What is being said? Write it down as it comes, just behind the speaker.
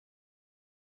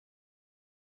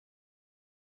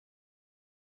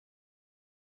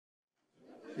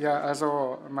Ja,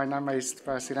 also mein Name ist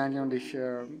Sziranyi und ich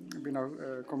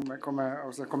komme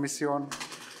aus der Kommission.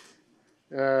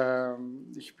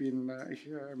 Ich bin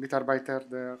Mitarbeiter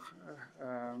des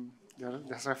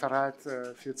Referats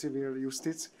für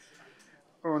Ziviljustiz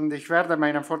und ich werde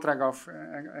meinen Vortrag auf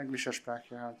englischer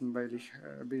Sprache halten, weil ich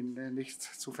bin nicht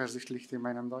zuversichtlich in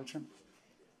meinem Deutschen.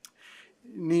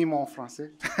 Ni mon français.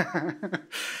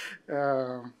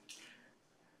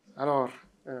 Alors,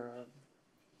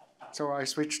 so I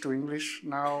switch to English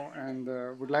now and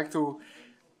would like to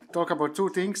talk about two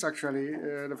things actually.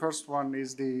 The first one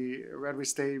is where we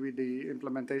stay with the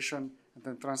implementation and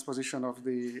the transposition of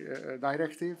the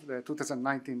directive, the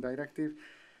 2019 directive.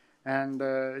 And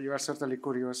you are certainly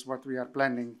curious what we are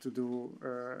planning to do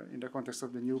in the context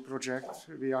of the new project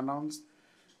we announced,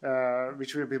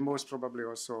 which will be most probably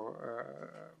also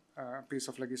a piece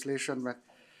of legislation. But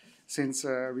since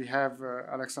we have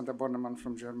Alexander Bornemann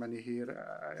from Germany here,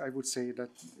 I would say that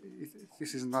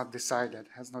this is not decided,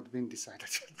 has not been decided.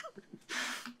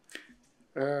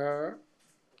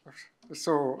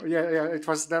 So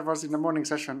that was in the morning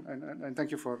session, and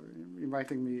thank you for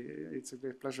inviting me. It's a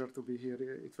great pleasure to be here.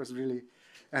 It was really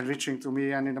enriching to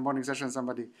me. And in the morning session,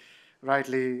 somebody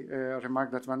rightly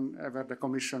remarked that whenever the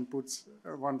Commission puts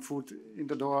one foot in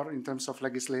the door in terms of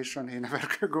legislation, he never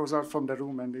goes out from the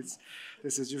room, and this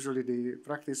is usually the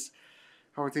practice,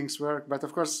 how things work. But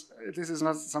of course, this is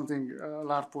not something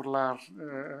l'art pour l'art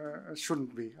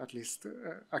shouldn't be, at least,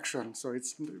 action. So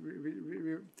it's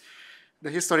the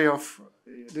history of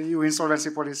the EU insolvency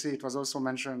policy. It was also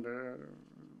mentioned,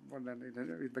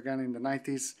 it began in the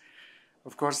 90s.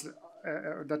 Of course,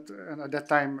 at that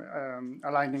time,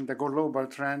 aligning the global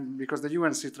trend, because the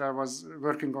UNCITRAL was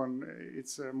working on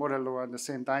its model law at the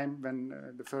same time when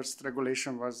the first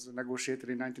regulation was negotiated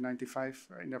in 1995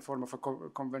 in the form of a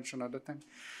convention at the time.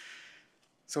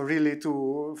 So really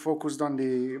to focus on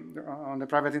the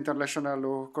private international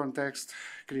law context,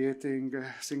 creating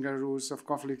single rules of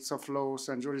conflicts of laws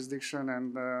and jurisdiction,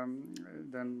 and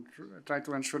then try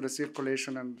to ensure the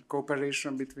circulation and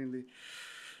cooperation between the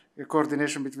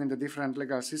coordination between the different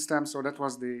legal systems. So that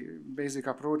was the basic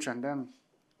approach. And then,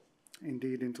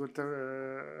 indeed, in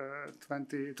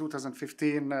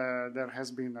 2015, there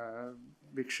has been a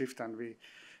big shift, and we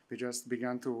just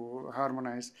began to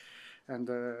harmonize and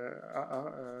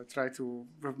try to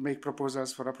make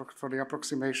proposals for the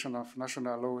approximation of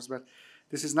national laws. But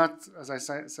this is not, as I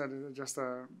said, just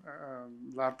a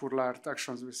l'art pour l'art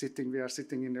actions. We are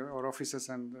sitting in our offices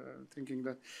and thinking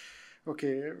that,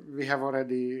 okay, we have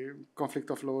already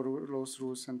conflict of laws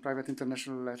rules and private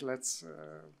international, let's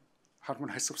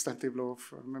harmonize substantive law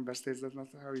for member states. That's not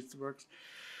how it works.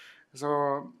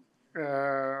 So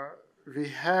we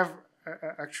have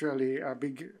actually a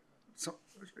big, so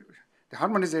the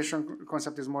harmonization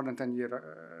concept is more than 10 years,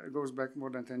 goes back more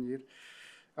than 10 years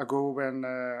ago when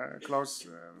Klaus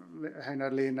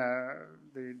Heiner Lehne,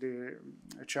 the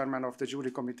chairman of the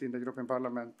jury committee in the European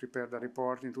Parliament, prepared a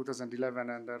report in 2011,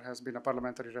 and there has been a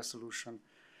parliamentary resolution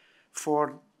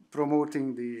for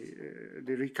promoting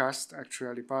the recast,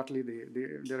 actually partly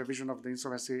the revision of the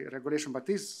insolvency regulation. But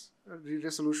the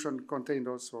resolution contained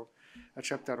also a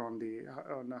chapter on the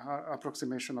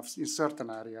approximation in certain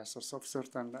areas or of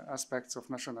certain aspects of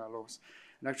national laws.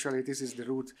 And actually this is the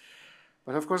root.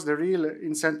 But of course, the real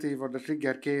incentive or the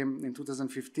trigger came in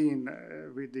 2015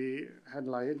 with the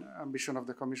headline ambition of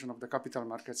the Commission of the Capital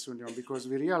Markets Union, because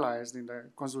we realized in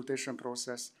the consultation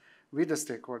process with the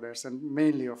stakeholders, and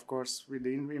mainly, of course, with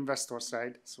the investor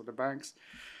side, so the banks,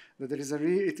 that there is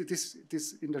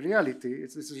in the reality,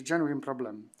 it's a genuine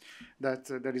problem that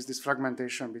there is this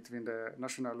fragmentation between the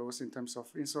national laws in terms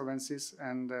of insolvencies,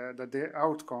 and that the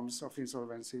outcomes of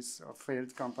insolvencies of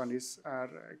failed companies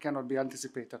cannot be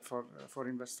anticipated for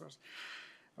investors,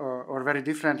 or very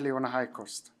differently on a high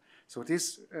cost. So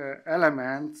this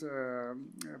element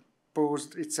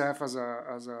posed itself as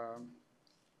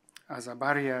a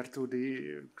barrier to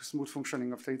the smooth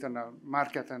functioning of the internal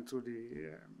market and to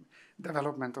the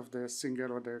development of the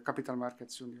single or the capital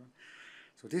markets union.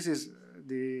 So this is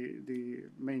the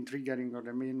main triggering or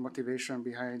the main motivation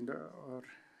behind our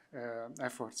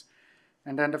efforts.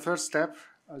 And then the first step,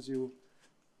 as you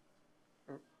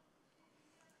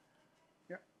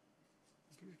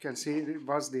can see,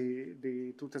 was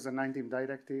the 2019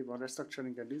 Directive on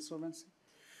Restructuring and Insolvency.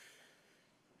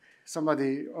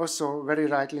 Somebody also very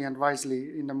rightly and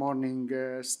wisely in the morning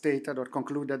stated or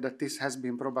concluded that this has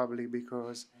been probably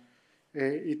because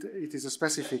this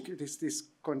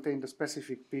contained a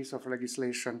specific piece of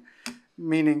legislation,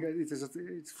 meaning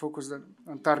it's focused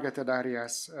on targeted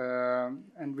areas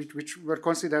and which were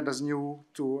considered as new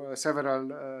to several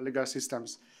legal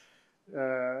systems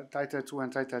Title 2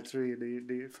 and Title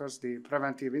 3, first the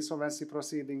preventive insolvency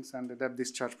proceedings and the debt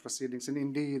discharge proceedings. And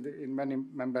indeed, in many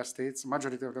member states,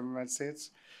 majority of the member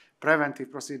states, preventive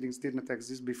proceedings did not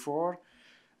exist before,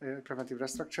 preventive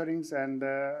restructurings, and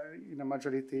in a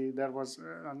majority there was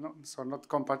not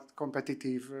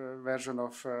competitive version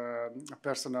of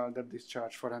personal debt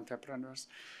discharge for entrepreneurs.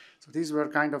 So these were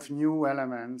kind of new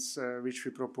elements which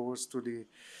we proposed to the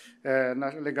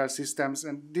legal systems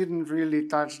and didn't really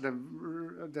touch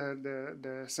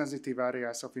the sensitive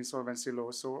areas of insolvency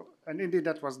law. So, and indeed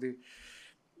that was the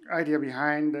idea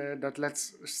behind that.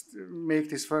 Let's make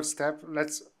this first step.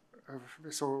 Let's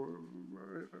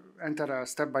enter a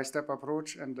step-by-step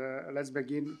approach, and let's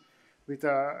begin with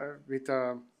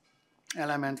a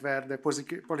element where the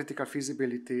political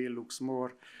feasibility looks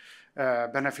more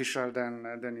beneficial than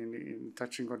in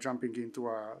touching or jumping into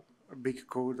a big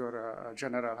code or a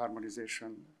general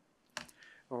harmonization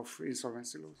of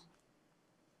insolvency laws.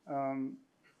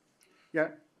 Yeah,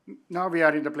 now we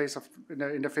are in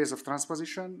the phase of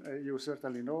transposition. You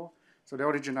certainly know. So the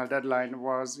original deadline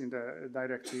was in the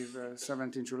Directive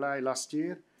 17 July last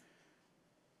year,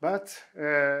 but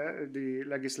the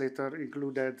legislator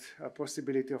included a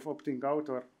possibility of opting out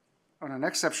or on an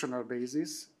exceptional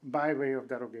basis by way of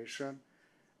derogation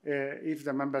if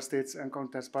the member states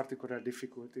encounters particular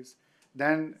difficulties.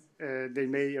 Then they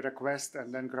may request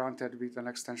and then granted with an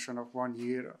extension of 1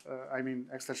 year,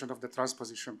 extension of the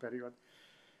transposition period.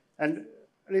 And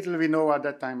little we know at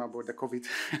that time about the COVID,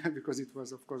 because it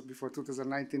was, of course, before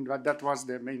 2019, but that was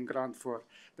the main grant for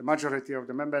the majority of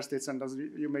the member states. And as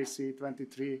you may see,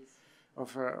 23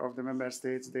 of the member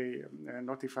states, they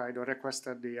notified or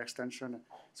requested the extension.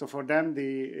 So for them,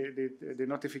 the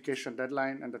notification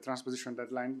deadline and the transposition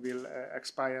deadline will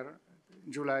expire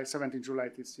 17 July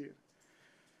this year.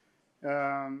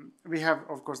 We have,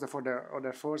 of course, for the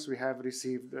other fours, we have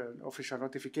received official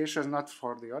notifications, not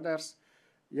for the others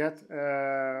yet,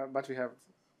 but we have,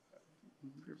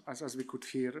 as we could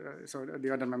hear, so the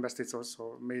other member states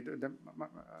also made them,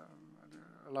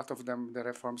 a lot of them the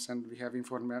reforms, and we have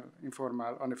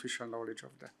informal, unofficial knowledge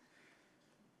of that.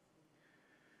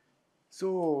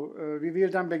 So we will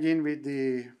then begin with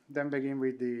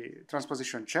the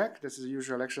transposition check. This is the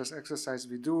usual exercise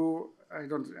we do. I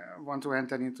don't want to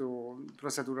enter into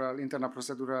internal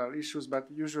procedural issues, but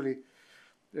usually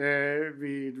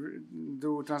we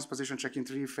do transposition check in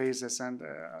 3 phases, and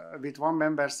with one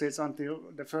member states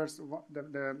until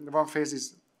the one phase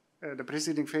is the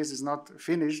preceding phase is not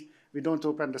finished, we don't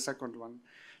open the second one.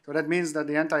 So that means that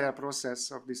the entire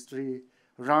process of these 3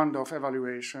 round of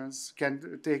evaluations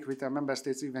can take with the member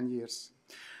states even years.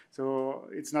 So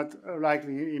it's not like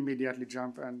we immediately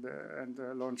jump and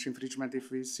launch infringement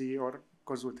if we see, or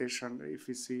consultation if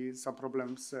we see some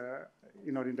problems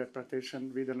in our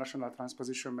interpretation with the national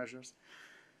transposition measures.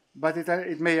 But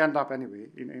it may end up anyway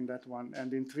in that one,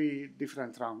 and in 3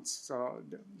 different rounds. So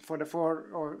for the 4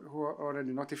 who are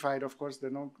already notified, of course, the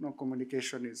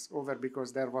non-communication is over,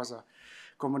 because there was a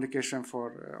communication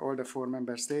for all the 4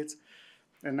 member states.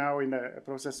 And now in the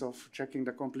process of checking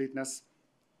the completeness,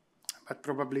 but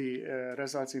probably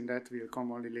results in that will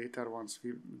come only later once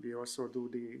we also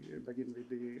begin with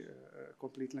the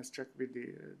completeness check with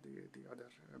the other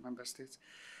member states.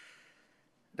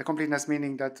 The completeness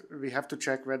meaning that we have to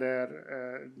check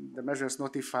whether the measures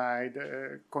notified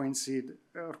coincide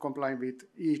or comply with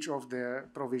each of the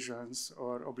provisions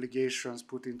or obligations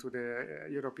put into the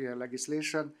European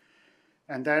legislation.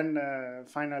 And then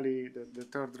finally, the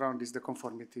 3rd round is the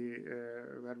conformity,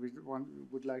 where we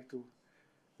would like to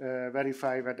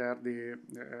verify whether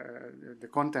the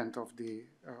content of the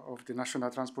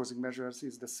national transposing measures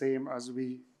is the same as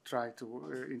we try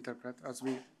to interpret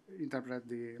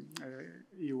the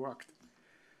EU Act.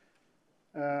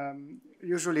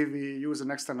 Usually we use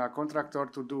an external contractor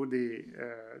to do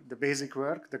the basic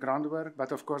work, the groundwork,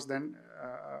 but of course then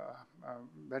a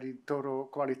very thorough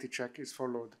quality check is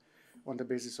followed on the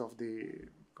basis of the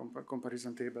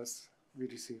comparison tables we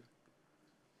receive.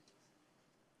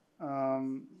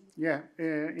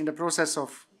 In the process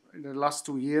of the last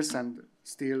 2 years and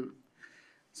still,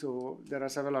 so there are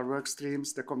several work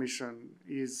streams the Commission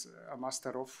is a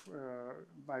master of,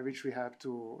 by which we have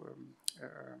to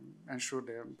ensure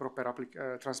the proper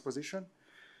transposition.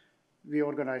 We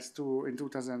organized in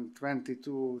 2020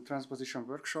 2 transposition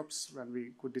workshops when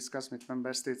we could discuss with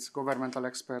member states, governmental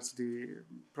experts, the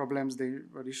problems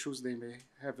or issues they may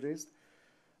have raised.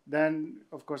 Then,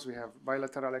 of course, we have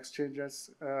bilateral exchanges.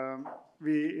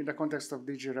 We, in the context of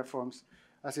DG reforms,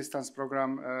 assistance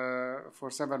program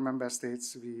for several member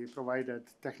states. We provided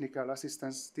technical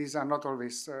assistance. These are not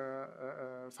always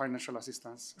financial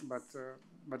assistance,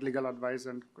 but legal advice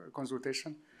and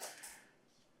consultation.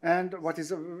 And what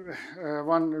is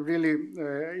one really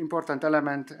important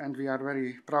element, and we are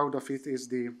very proud of it, is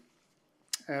the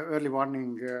early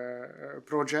warning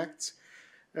projects.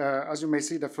 As you may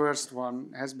see, the first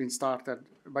one has been started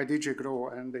by DG GROW,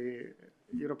 and the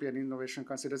European Innovation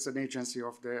Council is an agency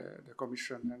of the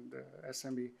Commission and the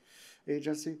SME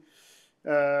agency.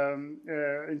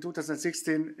 In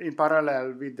 2016, in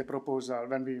parallel with the proposal,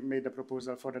 when we made the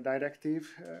proposal for the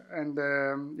directive, and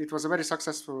it was a very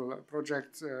successful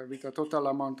project with a total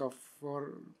amount of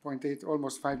 4.8,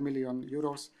 almost 5 million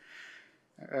euros,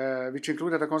 which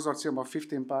included a consortium of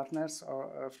 15 partners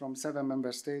from 7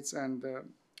 member states, and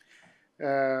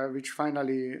which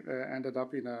finally ended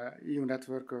up in an EU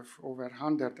network of over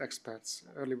 100 experts,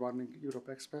 early warning Europe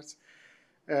experts,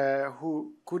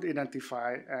 who could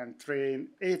identify and train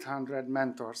 800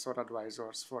 mentors or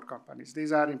advisors for companies.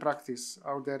 These are in practice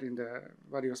out there in the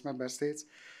various member states,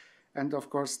 and of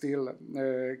course still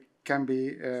can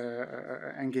be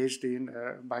engaged in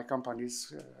by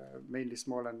companies, mainly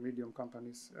small and medium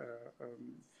companies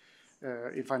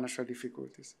in financial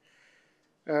difficulties.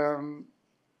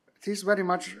 This very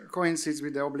much coincides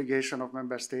with the obligation of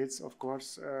member states, of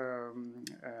course,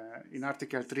 in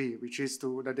Article 3, which is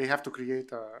that they have to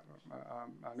create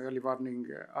an early warning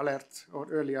alert or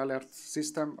early alert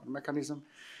system or mechanism,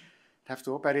 have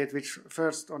to operate, which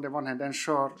first, on the one hand,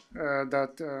 ensures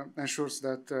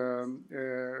that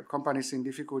companies in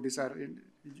difficulties are in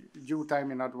due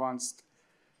time in advance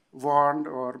warned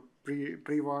or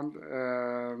pre-warned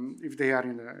if they are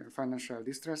in financial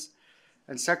distress.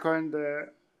 And second,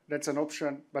 that's an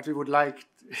option, but we would like,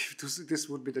 this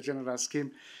would be the general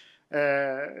scheme,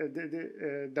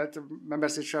 that member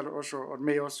states shall also, or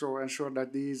may also ensure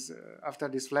that these, after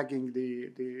this flagging,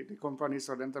 the companies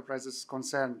or the enterprises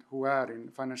concerned who are in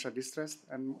financial distress,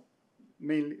 and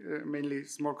mainly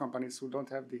small companies who don't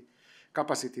have the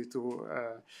capacity to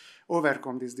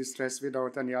overcome this distress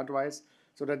without any advice,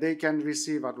 so that they can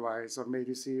receive advice or may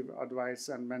receive advice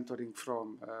and mentoring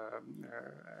from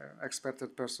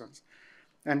experted persons.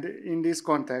 And in this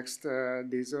context,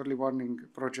 this early warning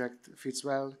project fits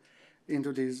well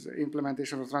into this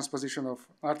implementation or transposition of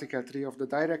Article 3 of the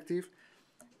directive.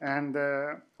 And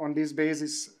on this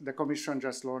basis, the Commission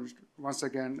just launched, once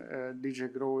again,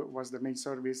 DG GROW was the main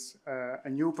service, a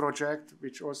new project,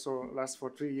 which also lasts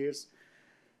for 3 years,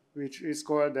 which is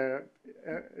called the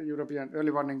European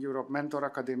Early Warning Europe Mentor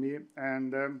Academy,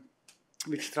 and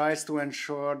which tries to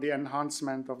ensure the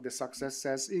enhancement of the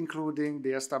successes, including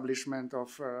the establishment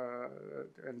of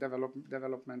and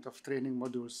development of training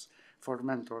modules for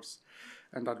mentors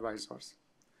and advisors.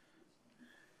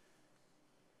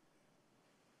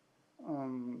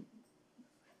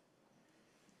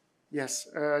 Yes,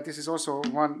 this is also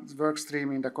one work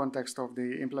stream in the context of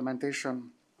the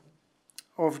implementation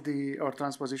of the, or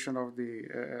transposition of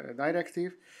the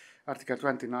directive. Article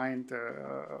 29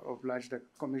 obliged the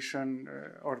Commission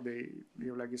or the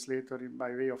EU legislator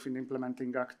by way of an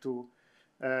implementing act to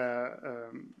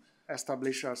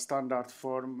establish a standard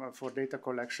form for data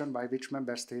collection by which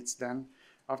member states then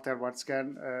afterwards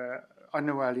can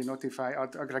annually notify,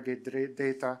 aggregate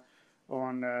data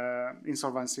on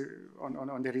insolvency,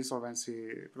 on their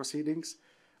insolvency proceedings,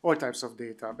 all types of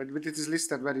data. But it is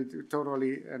listed very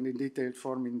thoroughly and in detailed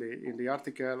form in the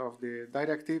article of the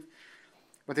directive.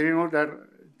 But in order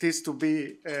this to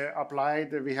be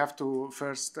applied, we have to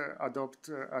first adopt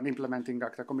an implementing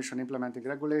act, a Commission implementing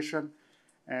regulation,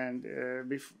 and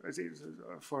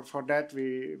for that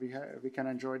we can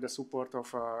enjoy the support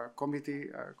of a committee,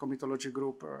 a comitology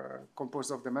group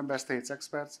composed of the member states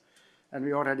experts, and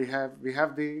we already have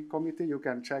the committee. You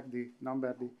can check the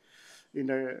number in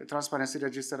the Transparency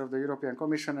Register of the European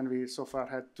Commission, and we so far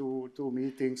had two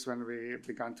meetings when we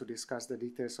began to discuss the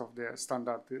details of the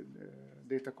standard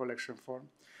data collection form.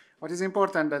 What is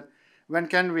important that when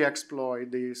can we exploit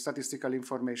the statistical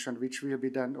information, which will be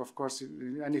then, of course,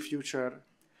 in any future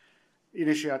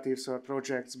initiatives or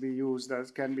projects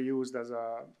can be used as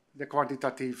the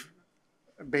quantitative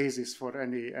basis for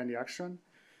any action.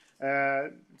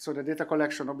 So the data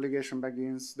collection obligation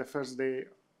begins the first day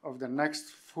of the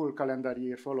next full calendar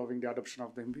year following the adoption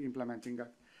of the implementing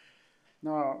act.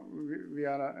 Now we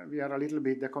are a little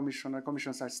bit the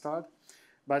Commission side start,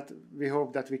 but we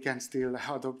hope that we can still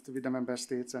adopt with the member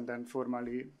states and then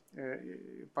formally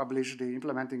publish the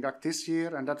implementing act this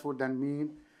year, and that would then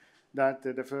mean that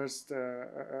the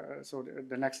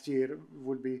next year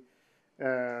would be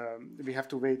we have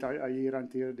to wait a year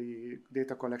until the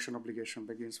data collection obligation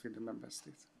begins with the member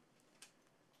states.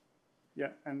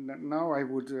 Yeah, and now I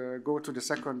would go to the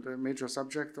second major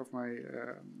subject of my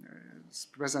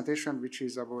presentation, which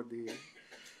is about the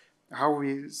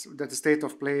the state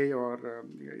of play, or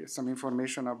some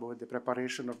information about the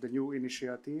preparation of the new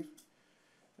initiative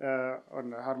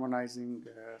on harmonizing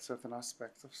certain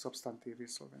aspects of substantive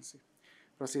insolvency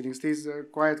proceedings. This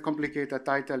quite complicated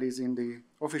title is in the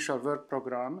official work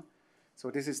program. So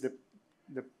this is the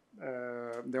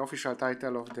official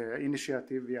title of the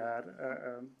initiative. We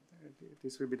are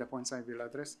this will be the points I will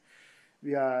address.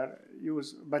 We are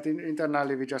but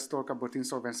internally we just talk about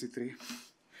Insolvency 3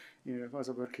 as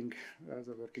a working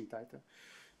title.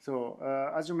 So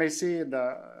as you may see,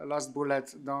 the last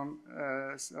bullet down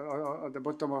at the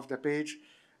bottom of the page.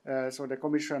 So the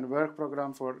Commission work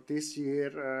program for this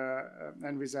year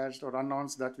envisaged or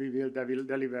announced that they will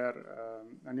deliver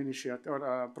an initiative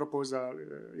or a proposal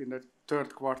in the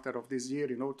third quarter of this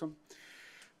year in autumn,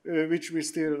 which we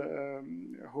still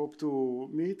hope to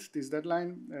meet this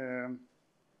deadline.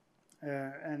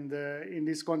 And in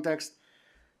this context,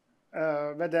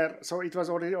 so it was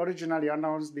originally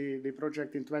announced, the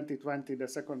project in 2020, the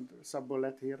second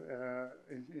sub-bullet here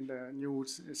in the new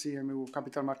CMU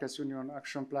Capital Markets Union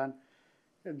Action Plan.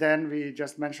 Then we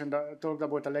just talked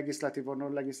about a legislative or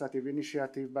non-legislative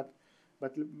initiative, but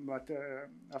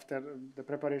after the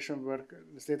preparation work,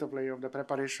 the state of play of the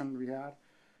preparation we are,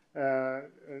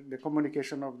 the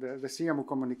communication of the CMU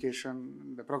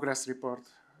communication, the progress report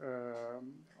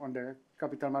on the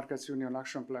Capital Markets Union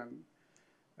Action Plan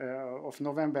of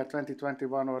November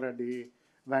 2021 already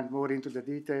went more into the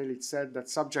detail. It said that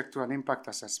subject to an impact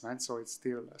assessment, so it's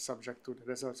still subject to the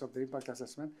results of the impact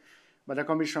assessment, but the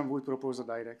Commission would propose a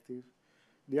directive.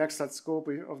 The exact scope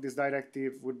of this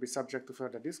directive would be subject to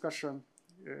further discussions,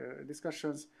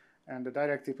 and the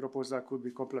directive proposal could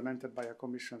be complemented by a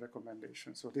Commission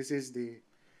recommendation. So this is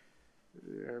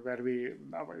where we,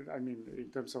 I mean,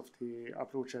 in terms of the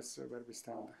approaches, where we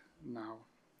stand now.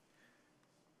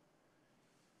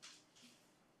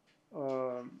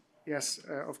 Yes,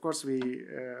 of course, we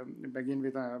begin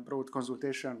with a broad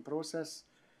consultation process.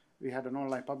 We had an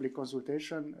online public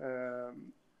consultation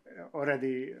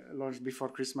already launched before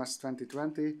Christmas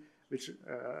 2020, which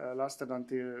lasted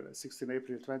until 16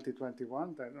 April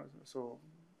 2021, so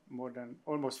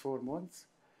almost 4 months.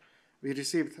 We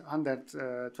received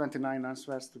 129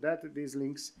 answers to that. These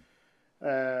links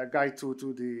guide to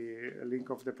the link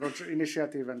of the project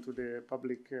initiative and to the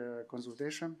public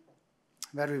consultation,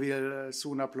 where we will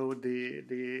soon upload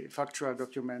the factual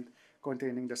document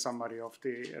containing the summary of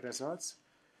the results.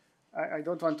 I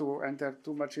don't want to enter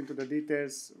too much into the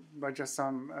details, but just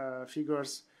some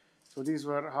figures. So these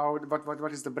were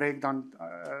what is the breakdown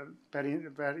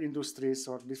per industries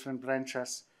or different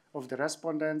branches of the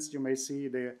respondents. You may see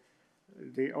the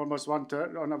almost one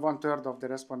third of the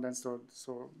respondents,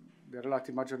 so the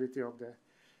relative majority of the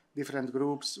different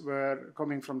groups were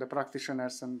coming from the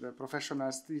practitioners and the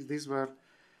professionals. These were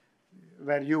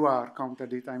where you are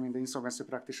counted it. I mean, the insolvency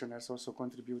practitioners also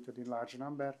contributed in large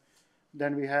number.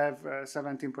 Then we have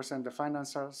 17% the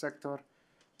financial sector,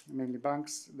 mainly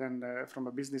banks. Then from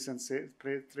a business and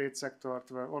trade sector,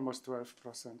 almost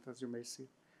 12%, as you may see.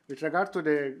 With regard to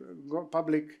the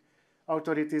public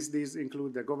authorities, these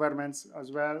include the governments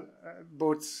as well,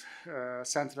 both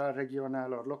central,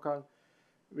 regional, or local.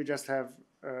 We just have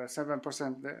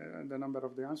 7%, the number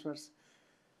of the answers.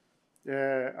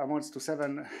 Amounts to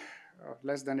 7,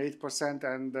 less than 8%,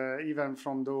 and even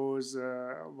from those,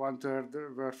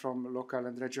 1/3 were from local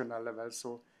and regional level.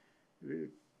 So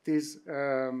these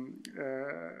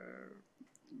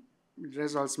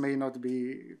results may not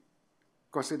be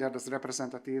considered as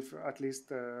representative, at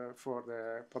least for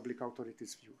the public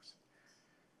authorities' views.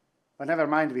 But never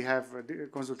mind, we have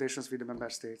consultations with the member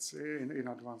states in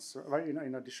advance,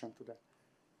 in addition to that.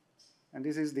 And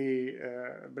this is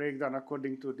the breakdown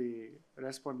according to the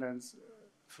respondents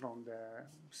from the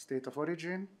state of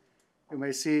origin. You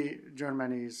may see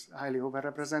Germany is highly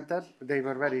overrepresented. They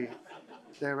were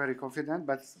very confident,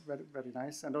 but very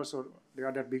nice. And also the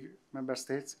other big member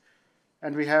states.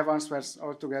 And we have answers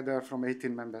altogether from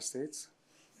 18 member states.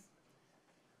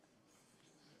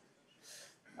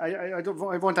 I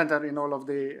won't enter in all of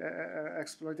the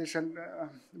exploitation,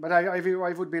 but I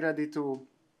would be ready to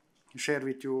share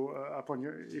with you upon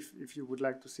you if you would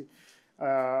like to see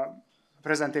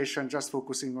presentation just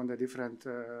focusing on the different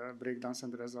breakdowns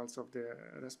and the results of the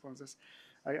responses.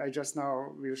 I just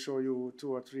now will show you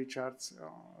 2 or 3 charts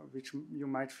which you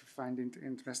might find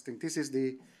interesting. This is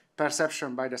the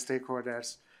perception by the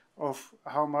stakeholders of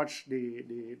how much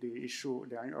the issue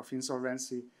of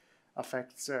insolvency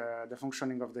affects the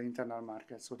functioning of the internal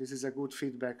market. So this is a good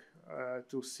feedback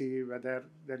to see whether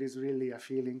there is really a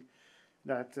feeling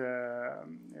that,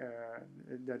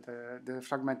 the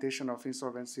fragmentation of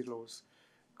insolvency laws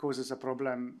causes a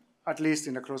problem, at least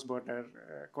in a cross-border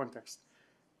context,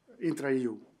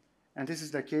 intra-EU. And this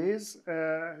is the case.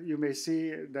 You may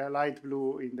see the light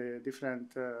blue in the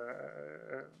different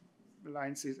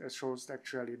lines. It shows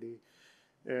actually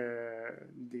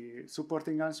the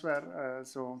supporting answer.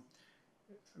 So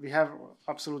we have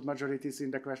absolute majorities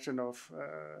in the question of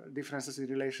differences in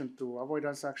relation to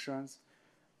avoidance actions.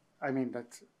 I mean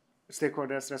that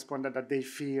stakeholders responded that they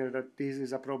fear that this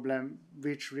is a problem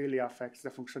which really affects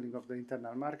the functioning of the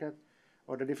internal market,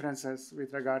 or the differences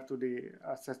with regard to the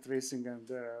asset tracing and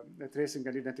the tracing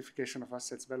and identification of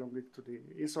assets belonging to the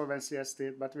insolvency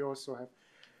estate, but we also have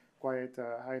quite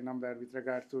a high number with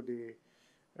regard to the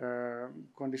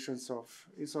conditions of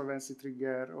insolvency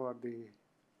trigger or the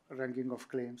ranking of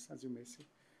claims, as you may see.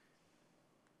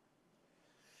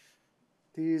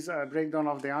 This is a breakdown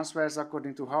of the answers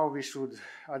according to how we should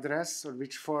address or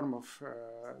which form of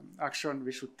action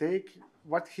we should take.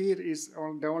 What here is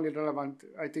the only relevant,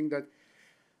 I think that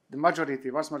the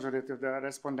vast majority of the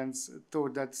respondents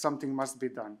thought that something must be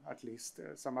done, at least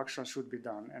some action should be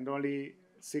done. And only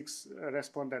 6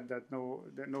 responded that no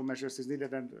measures is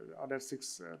needed, and the other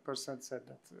 6% said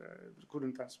that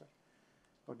couldn't answer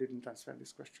or didn't answer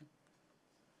this question.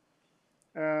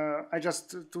 I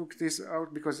just took this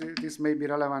out because this may be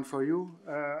relevant for you.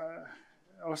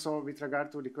 Also with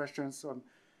regard to the questions on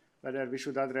whether we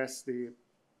should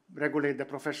regulate the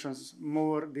professions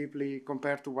more deeply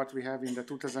compared to what we have in the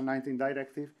 2019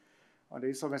 directive on the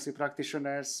insolvency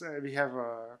practitioners. We have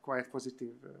a quite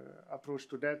positive approach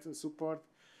to that, support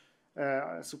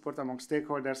among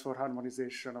stakeholders for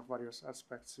harmonization of various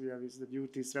aspects. We have the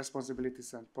duties,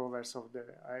 responsibilities, and powers of the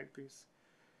IPs.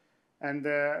 And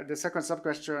the second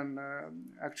sub-question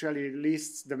actually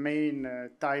lists the main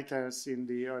titles in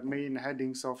the main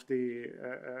headings of the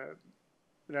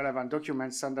relevant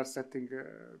documents, standard setting,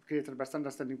 created by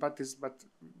standard setting bodies, but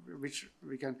which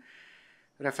we can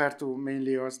refer to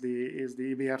mainly as the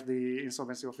EBRD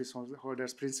Insolvency Office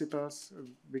Holders Principles,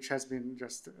 which has been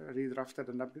just redrafted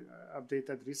and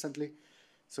updated recently.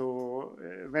 So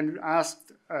when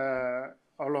asked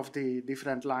all of the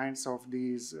different lines of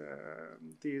these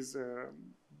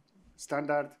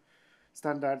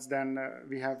standards, then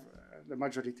we have the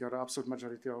majority or absolute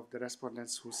majority of the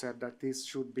respondents who said that this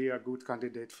should be a good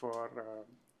candidate for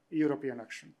European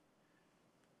action.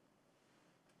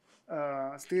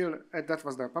 Still, that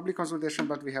was the public consultation,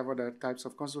 but we have other types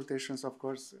of consultations, of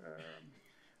course.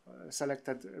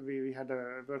 We had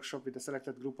a workshop with a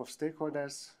selected group of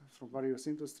stakeholders from various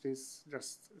industries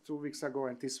just 2 weeks ago,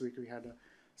 and this week we had a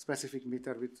specific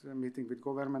meeting with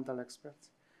governmental experts.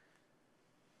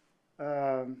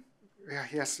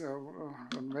 Yes, a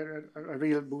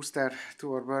real booster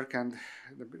to our work, and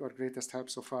our greatest help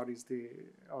so far is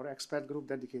our expert group,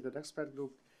 dedicated expert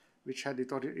group, which had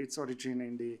its origin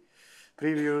in the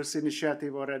previous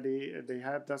initiative already. They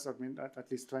helped us, I mean,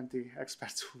 at least 20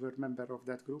 experts who were member of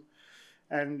that group.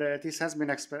 And this has been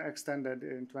extended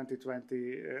in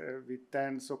 2020 with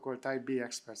 10 so-called Type B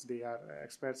experts. They are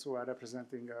experts who are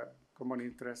representing a common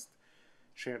interest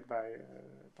shared by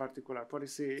particular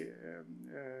policy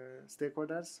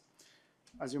stakeholders.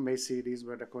 As you may see, these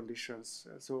were the conditions.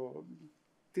 So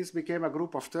this became a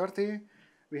group of 30.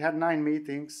 We had 9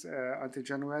 meetings until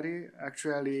January.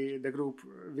 Actually, the group,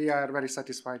 we are very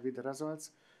satisfied with the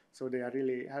results. So they are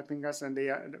really helping us, and they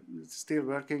are still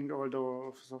working,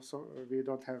 although so we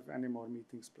don't have any more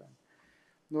meetings planned.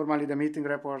 Normally, the meeting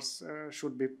reports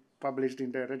should be published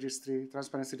in the registry,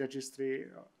 transparency registry,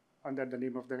 under the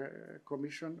name of the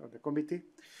commission or the committee.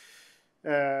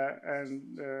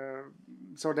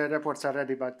 So the reports are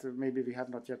ready, but maybe we have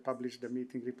not yet published the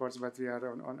meeting reports, but we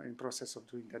are in process of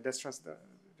doing that. That's just a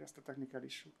technical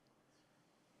issue.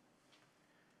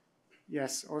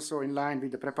 Yes, also in line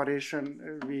with the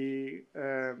preparation, we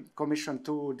commissioned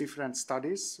 2 different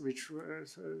studies, which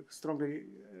strongly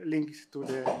linked to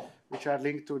which are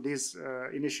linked to this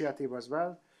initiative as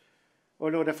well.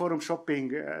 Although the forum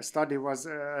shopping study was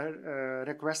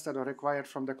requested or required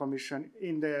from the Commission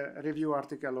in the review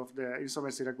article of the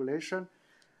insolvency regulation,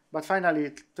 but finally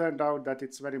it turned out that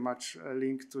it's very much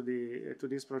linked to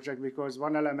this project, because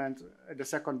one element, the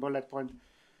second bullet point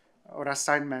or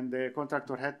assignment the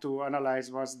contractor had to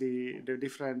analyze was the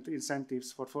different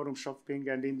incentives for forum shopping,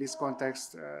 and in this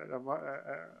context, a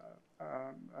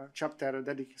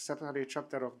separate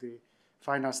chapter of the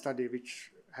final study,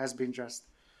 which has been just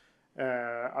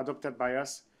adopted by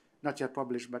us, not yet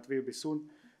published, but will be soon,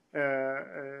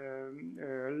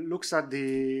 looks at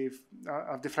the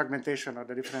fragmentation or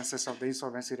the differences of the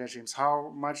insolvency regimes, how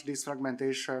much this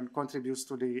fragmentation contributes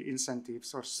to the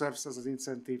incentives or serves as an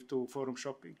incentive to forum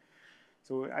shopping.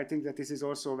 So I think that this is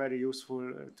also very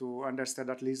useful to understand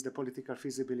at least the political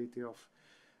feasibility of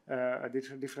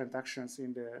different actions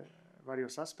in the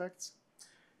various aspects.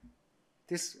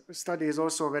 This study is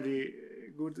also very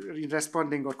good in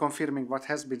responding or confirming what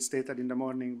has been stated in the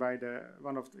morning by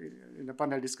in the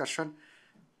panel discussion,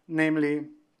 namely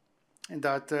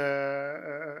that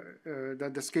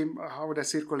that the scheme, how the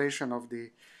circulation of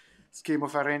the scheme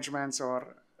of arrangements,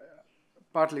 or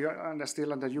partly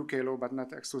still under UK law but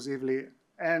not exclusively,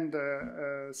 and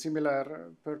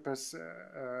similar purpose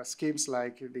schemes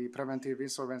like the preventive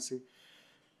insolvency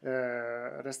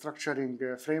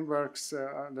restructuring frameworks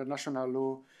under national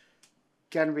law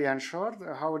can be ensured,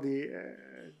 how the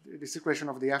circulation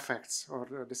of the effects or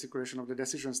the circulation of the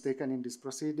decisions taken in these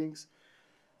proceedings,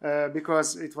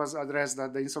 because it was addressed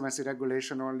that the insolvency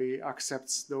regulation only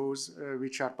accepts those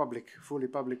which are public, fully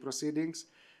public proceedings.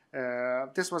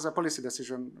 This was a policy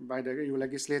decision by the EU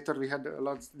legislator. We had a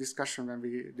lot of discussion when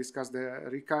we discussed the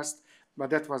recast, but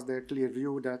that was the clear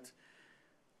view, that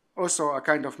also a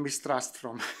kind of mistrust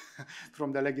from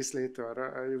from the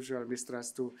legislator, usual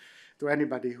mistrust to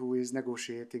anybody who is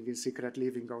negotiating in secret,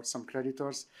 leaving out some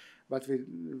creditors. But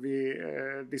we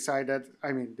decided,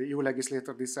 I mean, the EU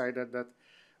legislator decided that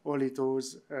only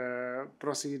those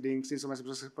proceedings,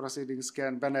 insolvency proceedings,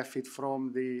 can benefit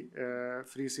from the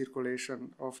free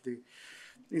circulation of the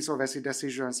insolvency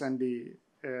decisions and the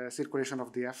circulation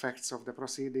of the effects of the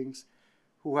proceedings,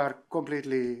 who are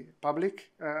completely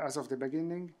public as of the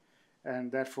beginning,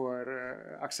 and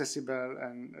therefore accessible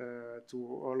and to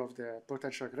all of the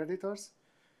potential creditors.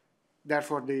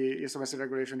 Therefore, the insolvency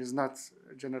regulation is not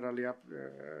generally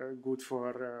good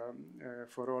for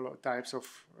all types of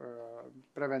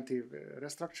preventive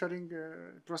restructuring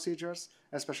procedures,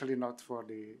 especially not for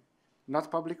the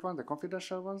not public ones, the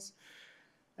confidential ones.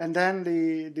 And then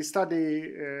the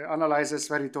study analyzes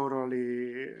very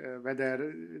thoroughly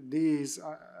whether these,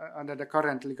 under the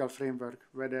current legal framework,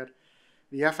 whether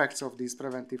the effects of these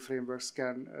preventive frameworks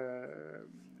can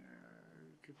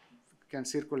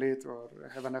circulate or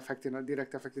have an effect, in a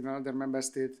direct effect in another member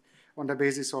state on the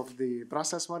basis of the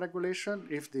Brussels I regulation,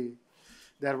 if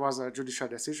there was a judicial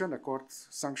decision, a court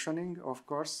sanctioning, of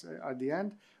course, at the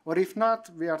end. Or if not,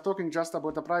 we are talking just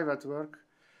about a private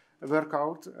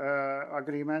workout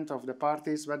agreement of the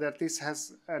parties, whether this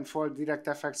has enforced direct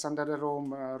effects under the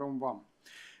Rome I.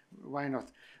 Why not?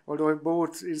 Although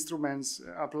both instruments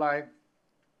apply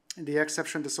the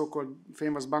exception, the so-called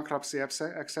famous bankruptcy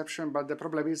exception, but the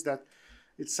problem is that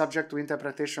it's subject to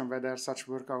interpretation whether such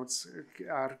workouts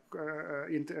are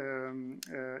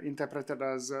interpreted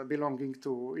as belonging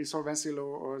to insolvency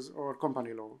law or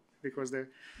company law, because the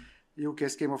UK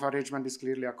scheme of arrangement is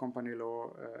clearly a company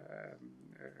law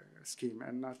scheme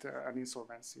and not an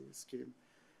insolvency scheme,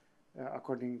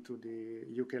 according to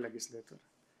the UK legislator.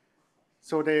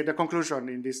 So the conclusion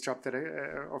in this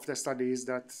chapter of the study is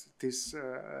that this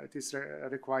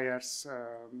requires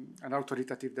an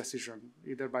authoritative decision,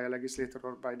 either by a legislator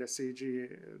or by the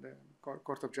CEJ, the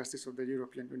Court of Justice of the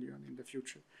European Union, in the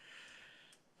future,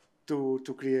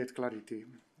 to create clarity,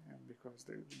 because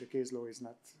the case law is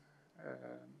not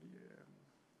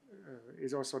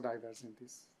is also diverse in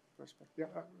this perspective.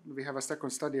 Yeah, we have a second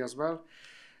study as well,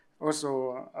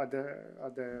 also at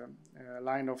the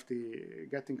line of the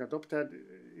getting adopted,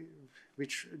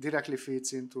 which directly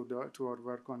feeds into to our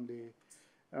work on the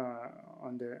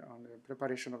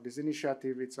preparation of this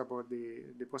initiative. It's about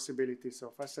the possibilities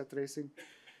of asset tracing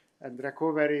and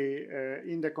recovery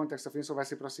in the context of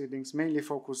insolvency proceedings, mainly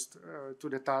focused to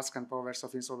the task and powers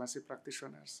of insolvency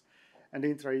practitioners. And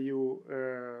intra-EU,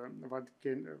 what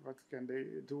can they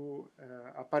do?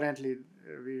 Apparently,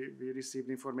 we received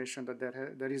information that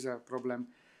there is a problem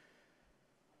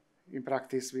in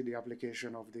practice with the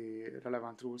application of the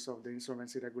relevant rules of the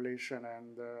insolvency regulation,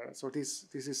 and so this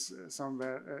is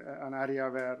somewhere an area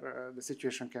where the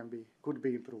situation could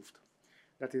be improved.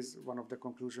 That is one of the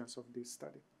conclusions of this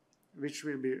study, which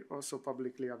will be also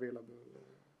publicly available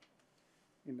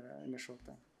in a short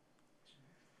time.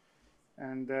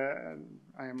 And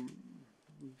I am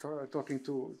talking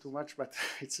too much, but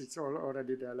it's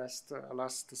already the last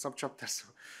subchapter, so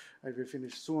I will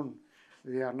finish soon.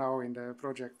 We are now in the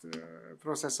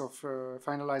process of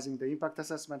finalizing the impact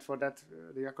assessment. For that,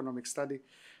 the economic study,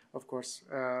 of course.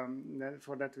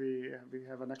 For that, we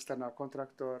have an external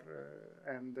contractor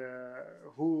and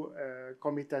who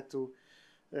committed to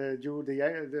do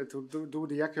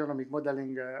the economic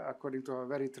modeling according to a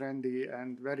very trendy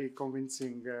and very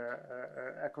convincing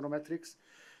econometrics.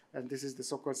 And this is the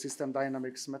so-called system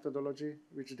dynamics methodology,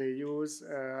 which they use.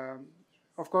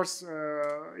 Of course,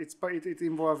 it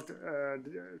involved,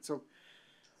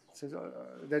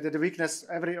 the weakness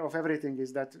of everything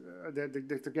is that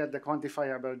to get the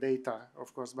quantifiable data,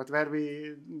 of course. But where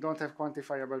we don't have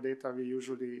quantifiable data, we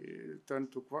usually turn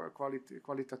to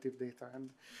qualitative data.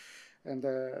 And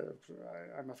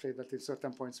I'm afraid that at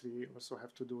certain points we also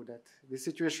have to do that. The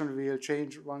situation will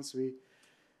change once we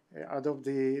adopt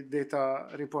the data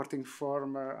reporting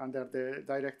form under the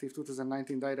Directive,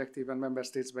 2019 Directive, and member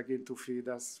states begin to feed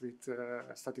us with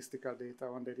statistical data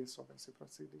on their insolvency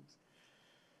proceedings.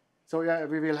 So yeah,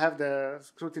 we will have the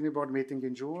scrutiny board meeting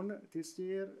in June this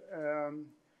year.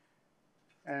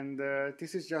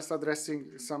 This is just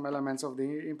addressing some elements of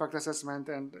the impact assessment.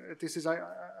 And this is,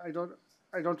 I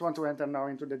don't want to enter now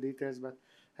into the details, but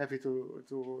happy to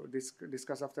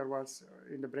discuss afterwards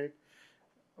in the break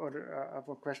or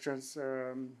for questions.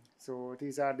 So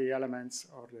these are the elements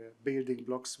or the building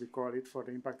blocks, we call it, for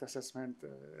the impact assessment.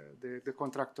 The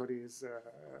contractor is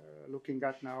looking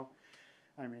at now.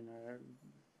 I mean,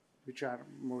 which are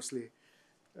mostly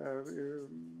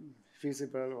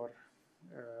feasible or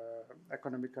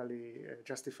economically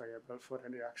justifiable for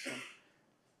any action.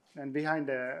 And behind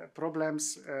the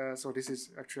problems, so this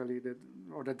is actually the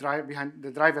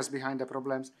drivers behind the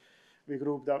problems. We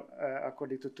grouped up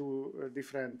according to two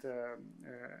different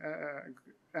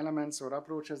elements or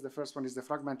approaches. The first one is the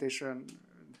fragmentation,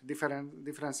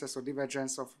 differences or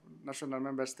divergence of national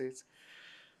member states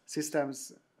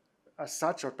systems as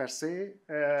such or per se,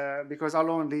 because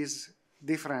alone these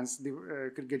difference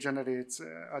generates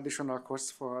additional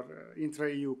costs for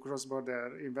intra-EU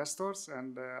cross-border investors,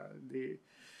 and the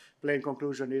plain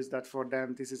conclusion is that for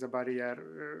them this is a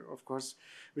barrier, of course,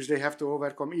 which they have to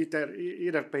overcome,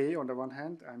 either pay on the one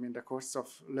hand, I mean the costs of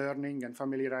learning and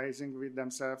familiarizing with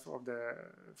themselves of the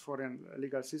foreign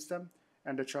legal system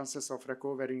and the chances of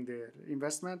recovering their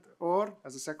investment, or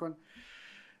as a second,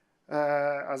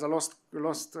 as a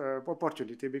lost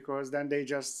opportunity, because then they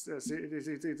just,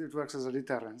 it works as a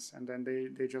deterrence, and then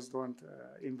they just don't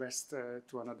invest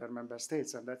to another member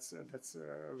states. And that's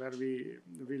where we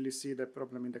really see the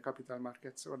problem in the capital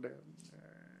markets or the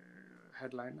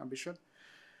headline ambition.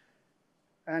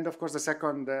 And of course, the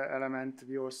second element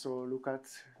we also look at,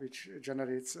 which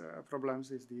generates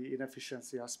problems, is the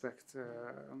inefficiency aspect.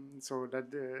 So that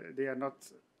they are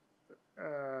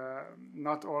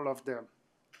not all of the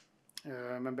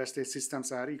member state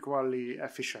systems are equally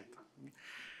efficient,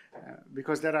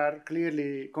 because there are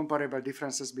clearly comparable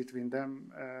differences between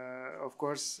them. Of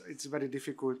course, it's very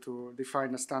difficult to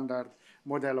define a standard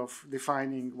model of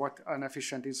defining what an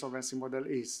efficient insolvency model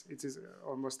is. It is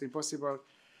almost impossible.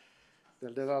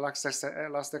 The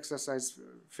last exercise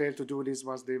failed to do this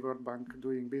was the World Bank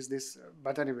doing business.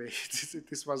 But anyway,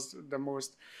 this was the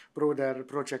most broader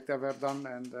project ever done,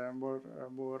 and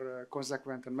more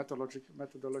consequent and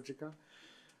methodological.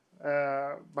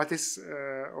 But this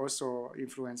also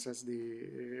influences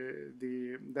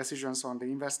the decisions on the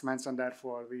investments, and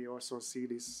therefore we also see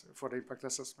this for the impact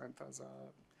assessment as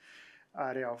an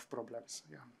area of problems.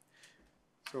 Yeah.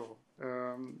 So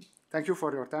thank you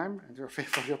for your time and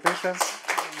for your patience.